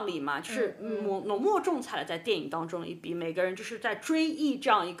的葬礼嘛，就是浓墨重彩的在电影当中的一笔，每个人就是在追忆这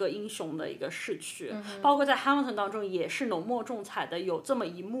样一个英雄的一个逝去，包括在 Hamilton 当中也是浓墨重彩的，有这么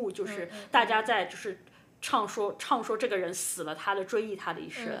一幕，就是大家在就是唱说这个人死了，他的追忆他的一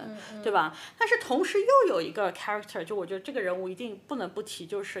生，对吧？但是同时又有一个 character， 就我觉得这个人物一定不能不提，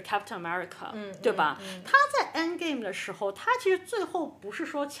就是 Captain America，对吧？他在 Endgame 的时候，他其实最后不是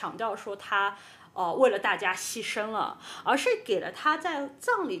说强调说他。为了大家牺牲了，而是给了他在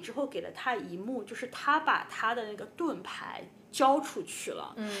葬礼之后给了他一幕，就是他把他的那个盾牌交出去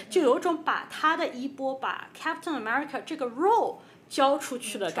了，就有一种把他的衣钵，把 Captain America 这个 role 交出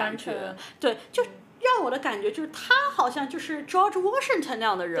去的感觉，对，就。让我的感觉就是他好像就是 George Washington 那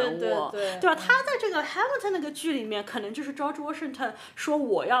样的人物，对吧？他在这个 Hamilton 那个剧里面，可能就是 George Washington 说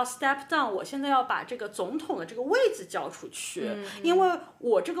我要 step down， 我现在要把这个总统的这个位子交出去，因为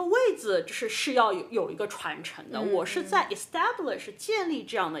我这个位子是要有一个传承的，我是在 establish 建立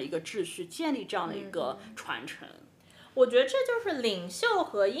这样的一个秩序，建立这样的一个传承。我觉得这就是领袖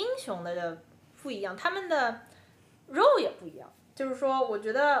和英雄的不一样，他们的 role 也不一样。就是说，我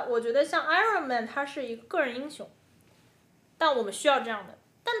觉得像 Iron Man 他是一个个人英雄，但我们需要这样的，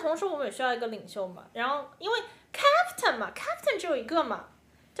但同时我们也需要一个领袖嘛。然后因为 Captain 嘛 ，Captain 只有一个嘛，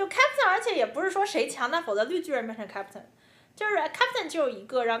就 Captain， 而且也不是说谁强，那否则绿巨人变成 Captain， 就是 Captain 只有一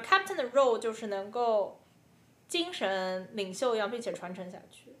个，然后 Captain 的 role 就是能够精神领袖一样，并且传承下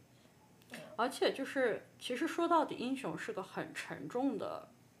去。而且就是其实说到底，英雄是个很沉重的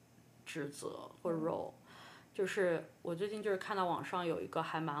职责或 role。就是我最近就是看到网上有一个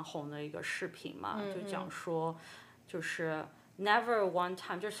还蛮红的一个视频嘛，就讲说，就是 never one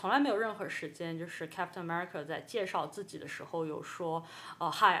time， 就是从来没有任何时间，就是 Captain America 在介绍自己的时候有说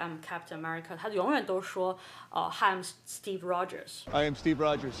，Hi I'm Captain America， 他永远都说Hi I'm Steve Rogers。I am Steve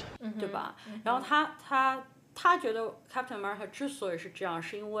Rogers。对吧？然后他觉得 Captain America 之所以是这样，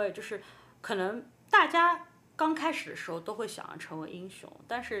是因为就是可能大家刚开始的时候都会想要成为英雄，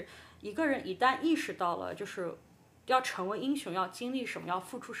但是一个人一旦意识到了就是要成为英雄要经历什么要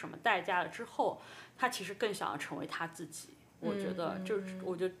付出什么代价了之后，他其实更想要成为他自己。我觉得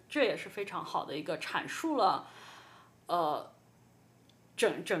我觉得这也是非常好的一个阐述了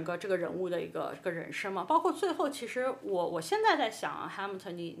整个这个人物的一个人生嘛。包括最后其实我现在在想啊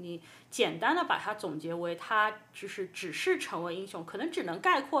Hamilton 你简单的把它总结为他就是只是成为英雄，可能只能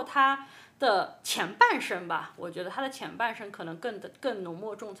概括他的前半生吧。我觉得他的前半生可能更浓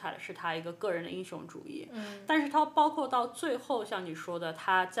墨重彩的是他一个个人的英雄主义，但是他包括到最后像你说的，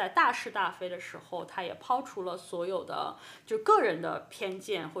他在大是大非的时候，他也抛除了所有的就个人的偏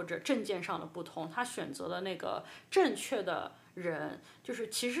见或者政见上的不同，他选择了那个正确的人，就是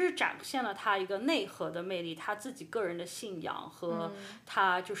其实展现了他一个内核的魅力，他自己个人的信仰和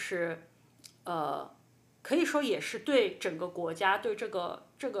他就是可以说也是对整个国家对这个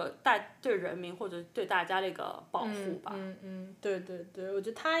对人民或者对大家的一个保护吧。对对对，我觉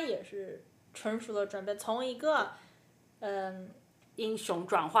得他也是成熟的转变，从一个英雄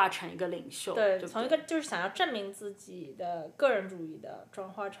转化成一个领袖，对，对，从一个就是想要证明自己的个人主义的，转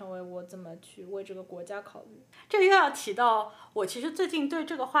化成为我怎么去为这个国家考虑。这又要提到，我其实最近对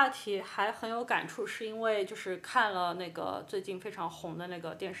这个话题还很有感触，是因为就是看了那个最近非常红的那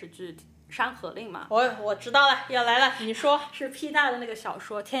个电视剧《山河令》嘛。我知道了，要来了，你说。是 P 大的那个小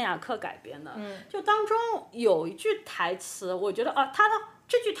说《天涯客》改编的，就当中有一句台词，我觉得他的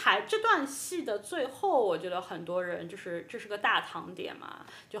这段戏的最后，我觉得很多人就是这是个大唐点嘛，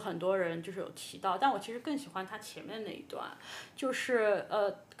就很多人就是有提到，但我其实更喜欢他前面那一段，就是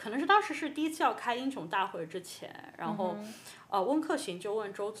可能是当时是第一次要开英雄大会之前，然后温客行就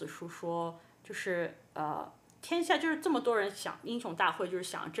问周子舒说，就是天下就是这么多人想英雄大会，就是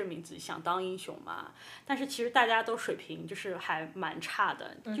想证明自己，想当英雄嘛。但是其实大家都水平就是还蛮差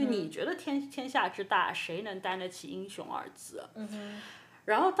的。就你觉得天下之大，谁能担得起英雄二字？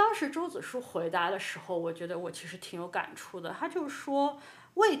然后当时周子舒回答的时候，我觉得我其实挺有感触的。他就说，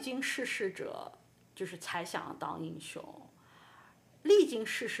未经世事者，就是才想要当英雄。历经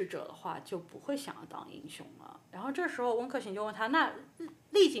世事者的话，就不会想要当英雄了。然后这时候温客行就问他，那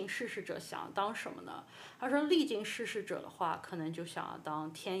历经世事者想要当什么呢？他说历经世事者的话，可能就想要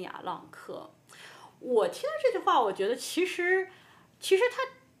当天涯浪客。我听到这句话，我觉得其实是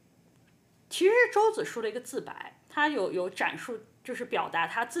周子舒的一个自白，他有展述，就是表达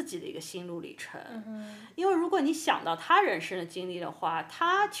他自己的一个心路历程。因为如果你想到他人生的经历的话，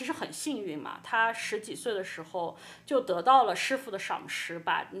他其实很幸运嘛，他10几岁的时候就得到了师傅的赏识，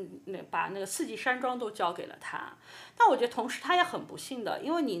把那个4季山庄都交给了他。但我觉得同时他也很不幸的，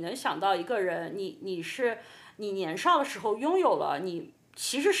因为你能想到一个人，你年少的时候拥有了你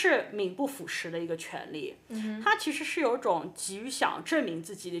其实是名不副实的一个权利，他其实是有种急于想证明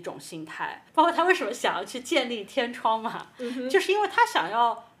自己的一种心态，包括他为什么想要去建立天窗嘛，就是因为他想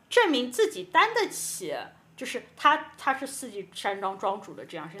要证明自己担得起，就是他是4季山庄庄主的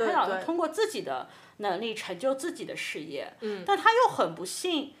这样事情，他想要通过自己的能力成就自己的事业，但他又很不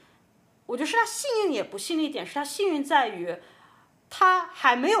幸，我觉得是他幸运也不幸的一点，是他幸运在于他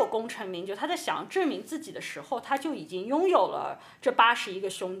还没有功成名就，他在想要证明自己的时候，他就已经拥有了这81个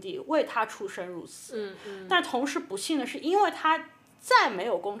兄弟为他出生入死。但同时不幸的是，因为他在没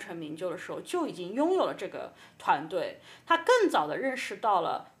有功成名就的时候，就已经拥有了这个团队，他更早的认识到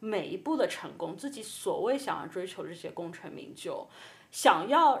了每一步的成功，自己所谓想要追求的这些功成名就，想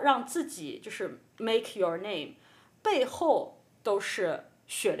要让自己就是 make your name， 背后都是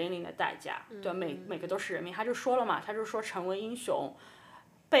血淋淋的代价，对，每个都是人命。他就说了嘛，他就说成为英雄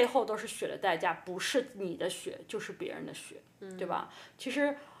背后都是血的代价，不是你的血就是别人的血，对吧？其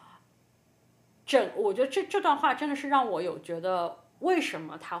实我觉得这段话真的是让我有觉得为什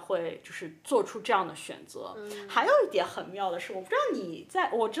么他会就是做出这样的选择。还有一点很妙的是，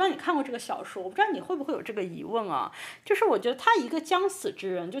我知道你看过这个小说，我不知道你会不会有这个疑问啊，就是我觉得他一个将死之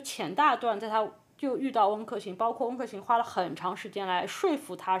人，就前大段在他就遇到温客行，包括温客行花了很长时间来说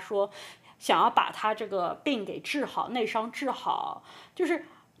服他说想要把他这个病给治好，内伤治好，就是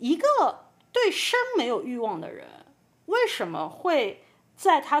一个对生没有欲望的人，为什么会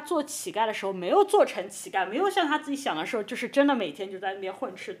在他做乞丐的时候没有做成乞丐，没有像他自己想的时候就是真的每天就在那边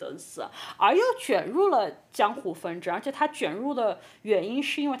混吃等死，而又卷入了江湖纷争，而且他卷入的原因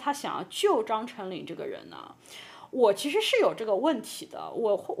是因为他想要救张成岭这个人呢？我其实是有这个问题的，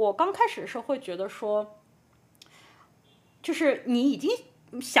我刚开始的时候会觉得说，就是你已经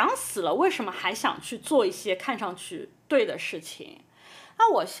想死了，为什么还想去做一些看上去对的事情？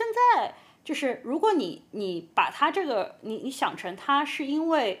那我现在就是如果你把他这个你想成他是因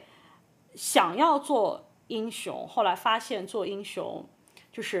为想要做英雄，后来发现做英雄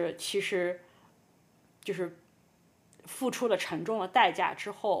就是其实就是付出了沉重的代价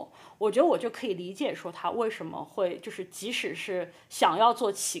之后，我觉得我就可以理解说他为什么会就是即使是想要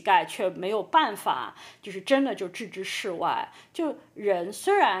做乞丐却没有办法，就是真的就置之事外。就人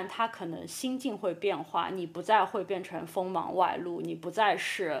虽然他可能心境会变化，你不再会变成锋芒外露，你不再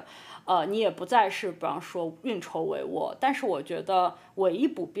是你也不再是比方说运筹帷幄，但是我觉得唯一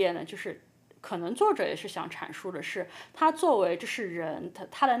不变的就是可能作者也是想阐述的是，他作为这是人，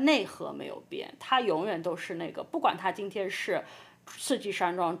他的内核没有变，他永远都是那个，不管他今天是4季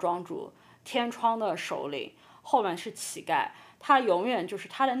山庄庄主、天窗的首领，后面是乞丐，他永远就是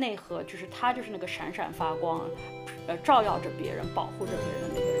他的内核，就是他就是那个闪闪发光，照耀着别人、保护着别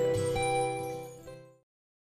人的那个